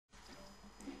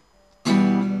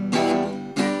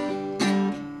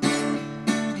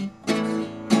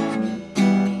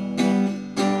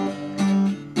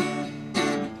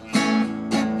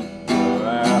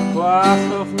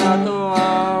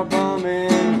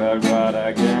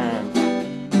start again.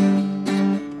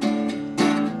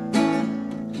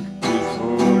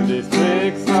 Peaceful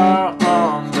districts are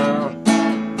under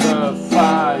the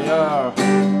fire.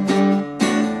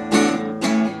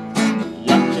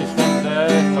 Yankees send their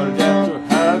soldiers to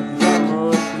help the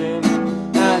Muslims,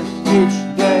 and each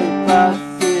day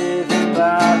passes in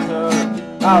battle.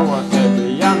 Our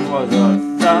Serbian brothers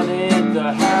don't need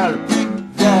the help.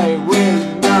 They will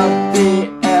not be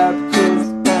able to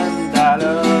stand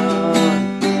alone.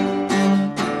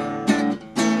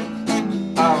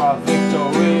 Our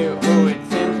victory, oh,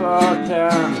 it's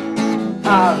important.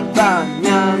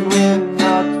 Albanians will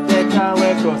not take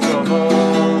away Kosovo.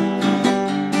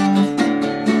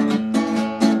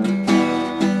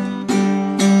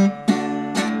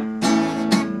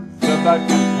 The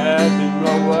Balkans has been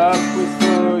grown up with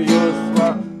serious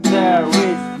war. There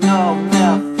is no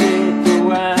mercy to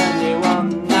anyone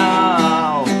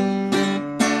now.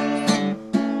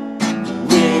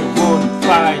 We won't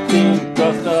fight in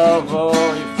Kosovo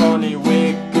if only we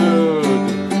could.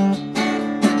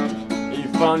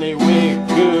 If only we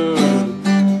could.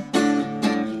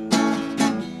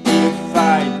 If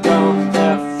I don't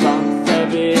have from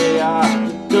Serbia,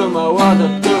 tomorrow the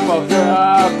top of the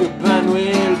occupant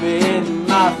will be in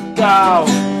Moscow.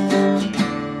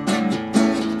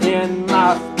 In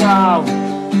Moscow.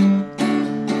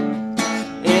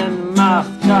 In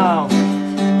Moscow.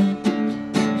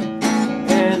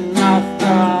 In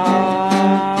Moscow.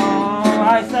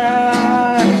 I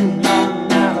said no,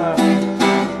 never.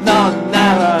 No,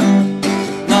 never.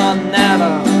 No,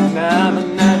 never. Never,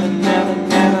 never, never,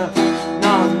 never.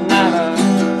 No, never.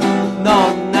 No,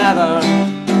 never.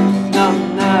 No,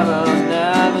 never.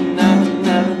 Never, never,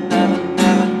 never, never,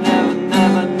 never, never,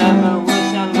 never, never. We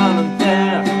shall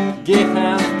volunteer. Give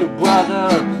hands to brother.